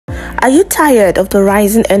Are you tired of the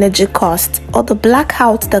rising energy cost or the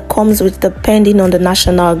blackout that comes with depending on the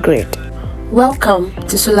national grid? Welcome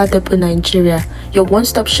to Solar Depot Nigeria, your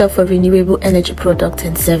one-stop shop for renewable energy products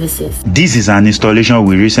and services. This is an installation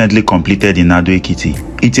we recently completed in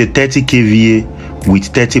Ado-Ekiti. It's a 30 kVA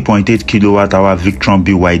with 30.8 kWh Victron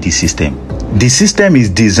BYD system. The system is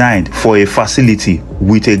designed for a facility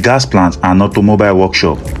with a gas plant and automobile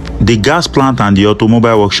workshop. The gas plant and the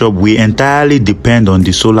automobile workshop will entirely depend on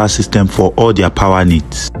the solar system for all their power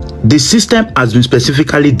needs. The system has been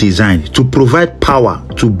specifically designed to provide power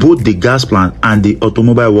to both the gas plant and the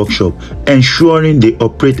automobile workshop, ensuring they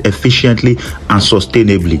operate efficiently and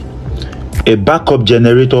sustainably. A backup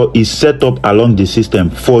generator is set up along the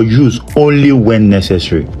system for use only when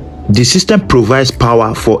necessary. The system provides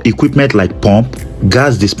power for equipment like pump,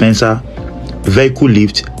 gas dispenser, vehicle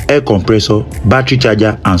lift, air compressor, battery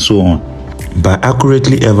charger, and so on. By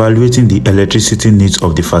accurately evaluating the electricity needs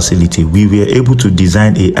of the facility, we were able to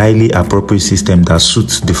design a highly appropriate system that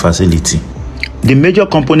suits the facility. The major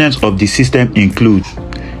components of the system include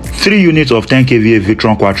 3 units of 10 kVA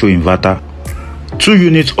Victron Quattro inverter, 2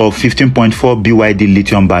 units of 15.4 BYD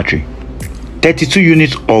lithium battery, 32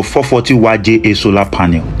 units of 440 watt JA solar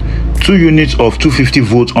panel, 2 units of 250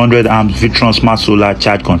 volt 100 amps Victron Smart Solar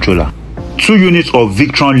Charge Controller, 2 units of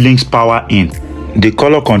Victron Links Power In, the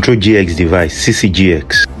Color Control GX device,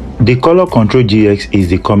 CCGX. The Color Control GX is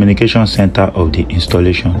the communication center of the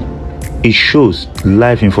installation. It shows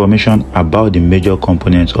live information about the major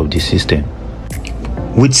components of the system.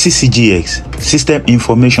 With CCGX, system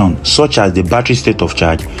information such as the battery state of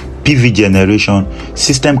charge, PV generation,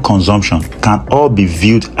 system consumption can all be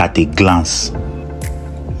viewed at a glance.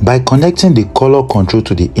 By connecting the color control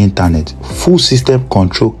to the internet, full system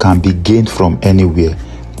control can be gained from anywhere,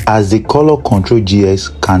 as the Color Control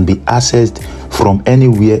GX can be accessed from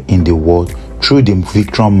anywhere in the world through the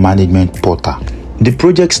Victron management portal. The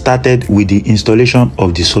project started with the installation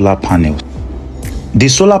of the solar panels. The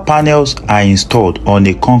solar panels are installed on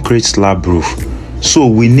a concrete slab roof, so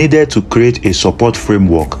we needed to create a support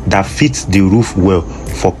framework that fits the roof well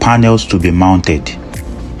for panels to be mounted.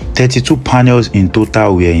 32 panels in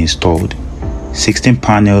total were installed. 16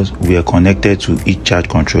 panels were connected to each charge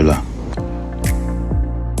controller.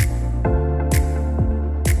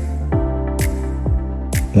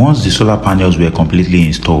 Once the solar panels were completely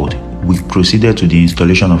installed, we proceeded to the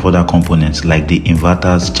installation of other components like the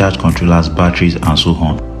inverters, charge controllers, batteries, and so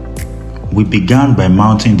on. We began by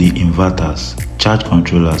mounting the inverters, charge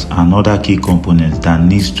controllers, and other key components that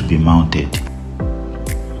needs to be mounted.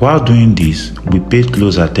 While doing this, we paid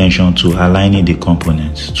close attention to aligning the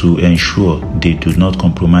components to ensure they do not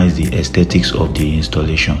compromise the aesthetics of the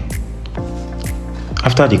installation.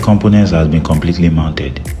 After the components had been completely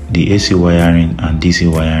mounted, the AC wiring and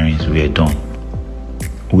DC wirings were done.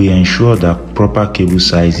 We ensured that proper cable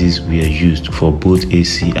sizes were used for both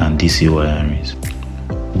AC and DC wirings.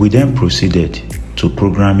 We then proceeded to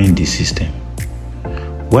programming the system.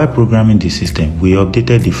 While programming the system, we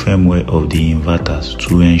updated the firmware of the inverters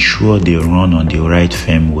to ensure they run on the right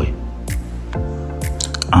firmware.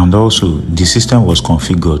 And also, the system was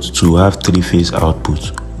configured to have 3-phase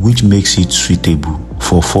output, which makes it suitable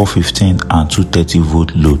for 415 and 230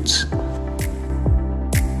 volt loads.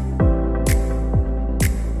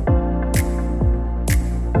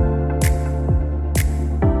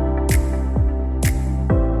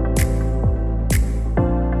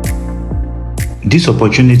 This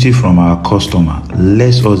opportunity from our customer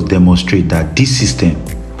lets us demonstrate that this system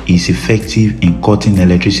is effective in cutting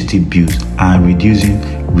electricity bills and reducing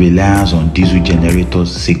reliance on diesel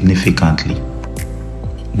generators significantly.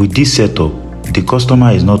 With this setup, the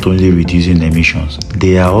customer is not only reducing emissions,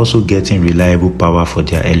 they are also getting reliable power for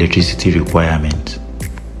their electricity requirements.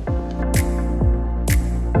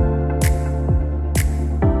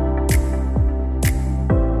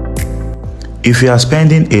 If you are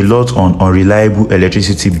spending a lot on unreliable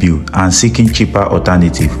electricity bill and seeking cheaper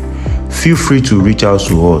alternative, feel free to reach out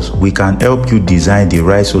to us. We can help you design the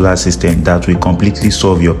right solar system that will completely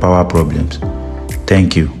solve your power problems.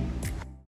 Thank you.